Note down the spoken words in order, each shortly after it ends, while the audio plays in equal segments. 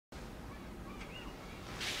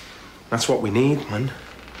That's what we need, man.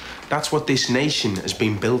 That's what this nation has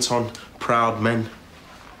been built on. Proud men.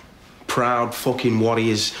 Proud fucking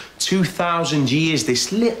warriors. 2,000 years,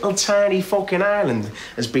 this little tiny fucking island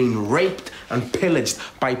has been raped and pillaged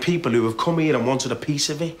by people who have come here and wanted a piece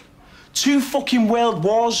of it. 2 fucking world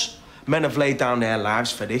wars. Men have laid down their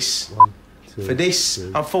lives for this. 1, 2, for this.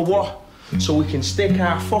 3, and for what? So we can stick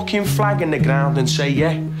our fucking flag in the ground and say,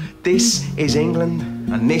 yeah, this is England,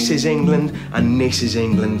 and this is England, and this is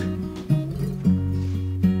England.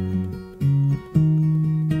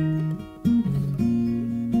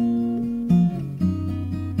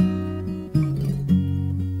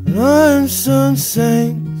 Iron sun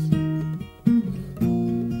sinks,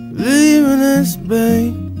 leaving its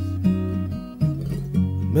base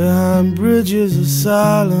behind bridges of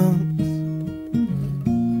silence,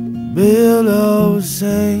 built over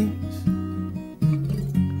saints.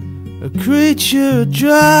 A creature of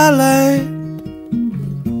dry land,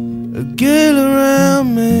 a gale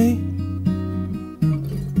around me,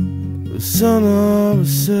 the son of a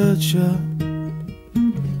searcher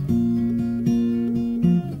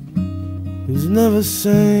who's never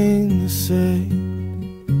seen the sea.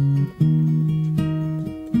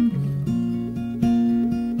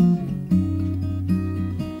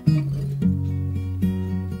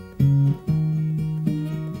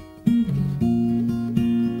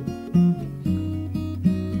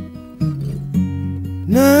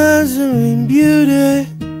 Nazarene beauty,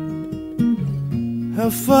 how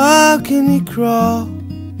far can he crawl?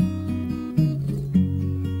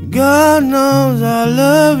 God knows I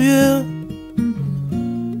love you.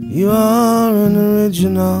 You are an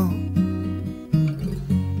original.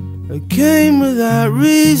 I came without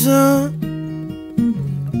reason,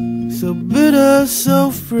 so bitter,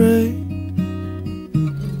 so free.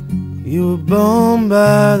 You were born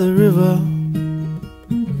by the river,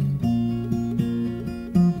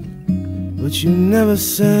 but you never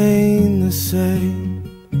seen the sea.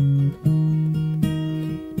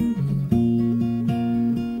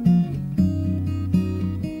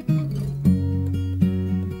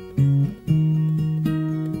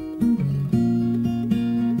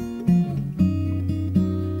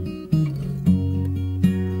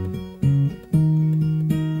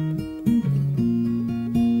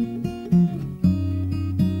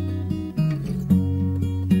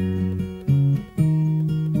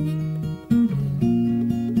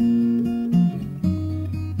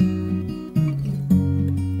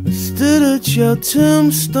 Stood at your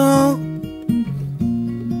tombstone,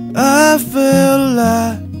 I felt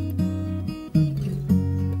like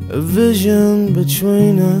a vision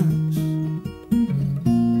between us,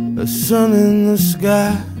 a sun in the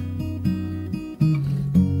sky.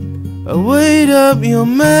 I weighed up your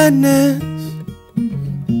madness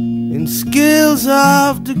in scales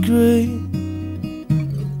of degree.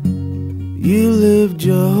 You lived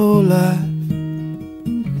your whole life,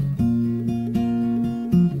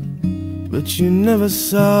 but you never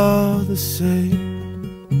saw the sea.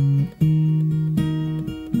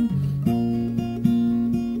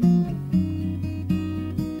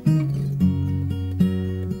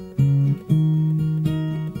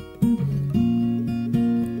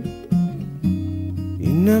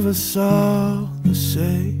 You never saw the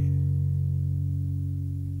sea.